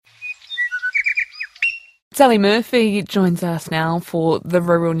Sally Murphy joins us now for the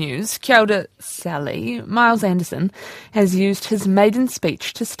Rural News. Kia ora, Sally. Miles Anderson has used his maiden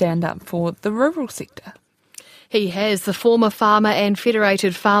speech to stand up for the rural sector. He has. The former farmer and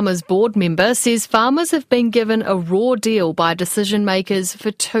Federated Farmers board member says farmers have been given a raw deal by decision makers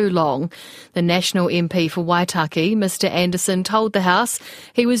for too long. The National MP for Waitaki, Mr Anderson, told the House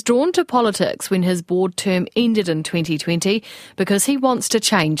he was drawn to politics when his board term ended in 2020 because he wants to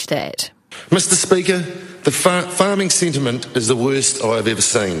change that. Mr Speaker, the farming sentiment is the worst I have ever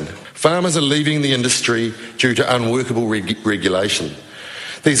seen. Farmers are leaving the industry due to unworkable regulation.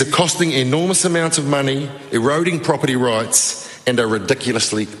 These are costing enormous amounts of money, eroding property rights, and are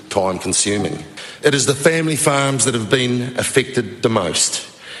ridiculously time-consuming. It is the family farms that have been affected the most.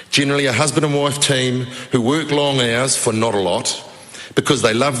 Generally a husband and wife team who work long hours for not a lot because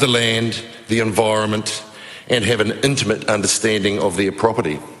they love the land, the environment, and have an intimate understanding of their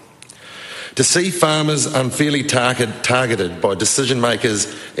property. To see farmers unfairly targeted by decision makers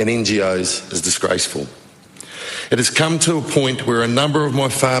and NGOs is disgraceful. It has come to a point where a number of my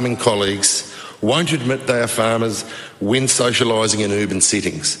farming colleagues won't admit they are farmers when socialising in urban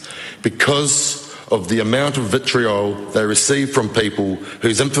settings because of the amount of vitriol they receive from people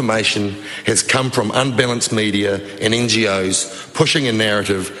whose information has come from unbalanced media and NGOs pushing a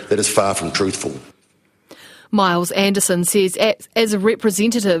narrative that is far from truthful. Miles Anderson says as a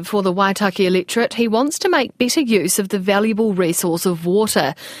representative for the Waitaki electorate, he wants to make better use of the valuable resource of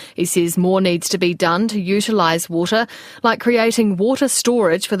water. He says more needs to be done to utilise water, like creating water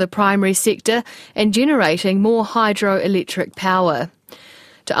storage for the primary sector and generating more hydroelectric power.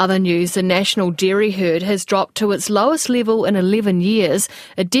 To other news, the national dairy herd has dropped to its lowest level in 11 years,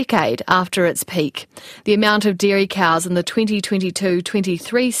 a decade after its peak. The amount of dairy cows in the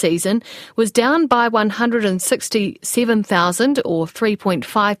 2022-23 season was down by 167,000 or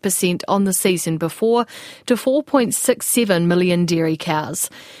 3.5% on the season before to 4.67 million dairy cows.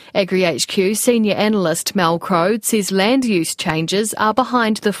 AgriHQ senior analyst Mel Crode says land use changes are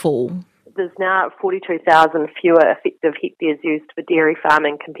behind the fall. There's now 42,000 fewer effective hectares used for dairy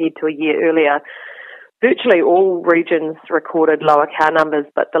farming compared to a year earlier. Virtually all regions recorded lower cow numbers,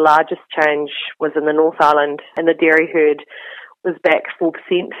 but the largest change was in the North Island, and the dairy herd was back 4%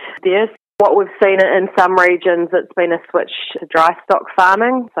 there. What we've seen in some regions, it's been a switch to dry stock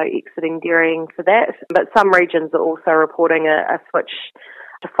farming, so exiting dairying for that. But some regions are also reporting a switch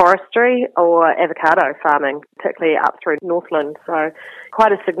to forestry or avocado farming, particularly up through Northland. So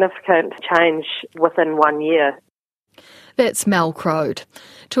quite a significant change within 1 year. That's Mel Crode.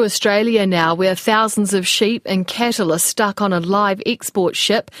 To Australia now, where thousands of sheep and cattle are stuck on a live export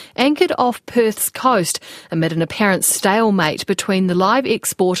ship anchored off Perth's coast amid an apparent stalemate between the live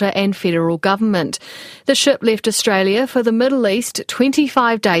exporter and federal government. The ship left Australia for the Middle East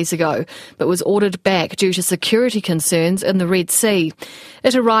 25 days ago, but was ordered back due to security concerns in the Red Sea.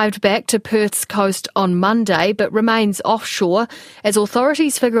 It arrived back to Perth's coast on Monday, but remains offshore as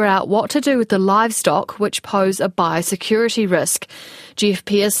authorities figure out what to do with the livestock, which pose a biosecurity risk. Jeff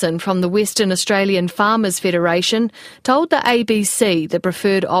Pearson from the Western Australian Farmers Federation told the ABC the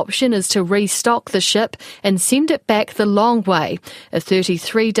preferred option is to restock the ship and send it back the long way, a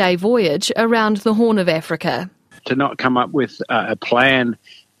 33-day voyage around the Horn of Africa. To not come up with a plan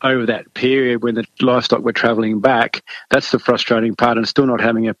over that period when the livestock were travelling back, that's the frustrating part, and still not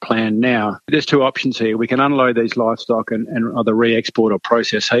having a plan now. There's two options here. We can unload these livestock and either re-export or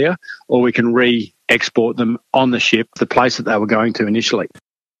process here, or we can re-export them on the ship, the place that they were going to initially.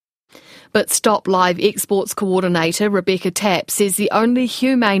 But Stop Live Exports coordinator Rebecca Tapp says the only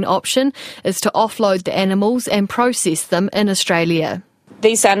humane option is to offload the animals and process them in Australia.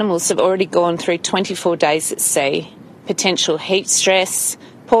 These animals have already gone through 24 days at sea, potential heat stress,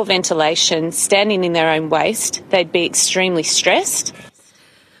 poor ventilation, standing in their own waste. They'd be extremely stressed.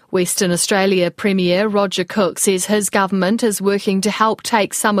 Western Australia Premier Roger Cook says his government is working to help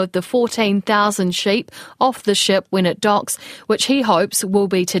take some of the 14,000 sheep off the ship when it docks, which he hopes will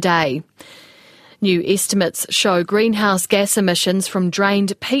be today. New estimates show greenhouse gas emissions from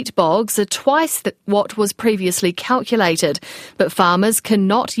drained peat bogs are twice what was previously calculated, but farmers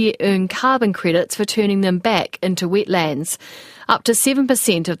cannot yet earn carbon credits for turning them back into wetlands. Up to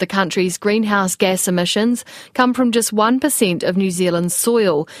 7% of the country's greenhouse gas emissions come from just 1% of New Zealand's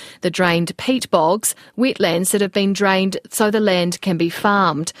soil, the drained peat bogs, wetlands that have been drained so the land can be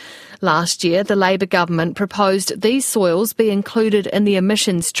farmed. Last year, the Labour government proposed these soils be included in the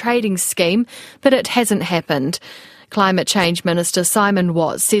emissions trading scheme, but it hasn't happened. Climate Change Minister Simon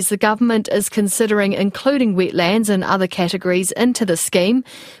Watts says the government is considering including wetlands and other categories into the scheme,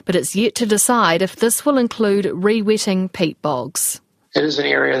 but it's yet to decide if this will include re-wetting peat bogs. it is an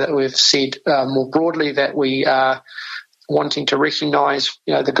area that we've said more broadly that we are wanting to recognise,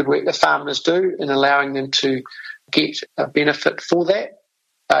 the good work the farmers do and allowing them to get a benefit for that.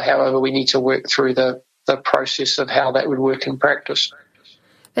 However, we need to work through the process of how that would work in practice.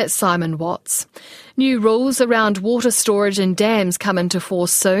 That's Simon Watts. New rules around water storage in dams come into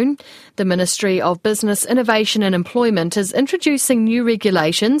force soon. The Ministry of Business, Innovation and Employment is introducing new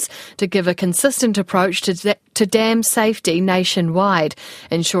regulations to give a consistent approach to dam safety nationwide,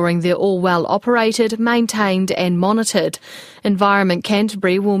 ensuring they're all well operated, maintained and monitored. Environment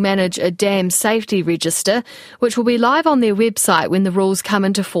Canterbury will manage a dam safety register, which will be live on their website when the rules come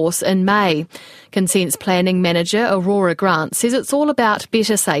into force in May. Consents Planning Manager Aurora Grant says it's all about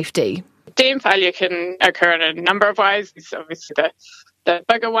better safety. Dam failure can occur in a number of ways. There's obviously the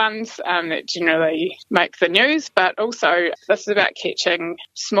bigger ones that generally make the news, but also this is about catching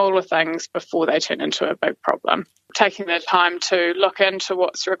smaller things before they turn into a big problem. Taking the time to look into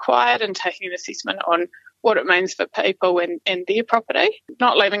what's required and taking an assessment on what it means for people and their property,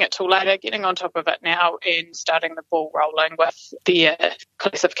 not leaving it till later, getting on top of it now and starting the ball rolling with their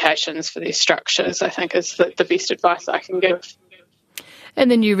classifications for their structures, I think is the best advice I can give. And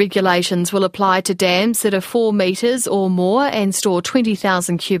the new regulations will apply to dams that are 4 metres or more and store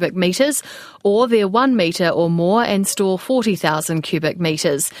 20,000 cubic metres, or they're 1 metre or more and store 40,000 cubic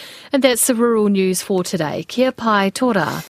metres. And that's the rural news for today. Kia pai tō rā.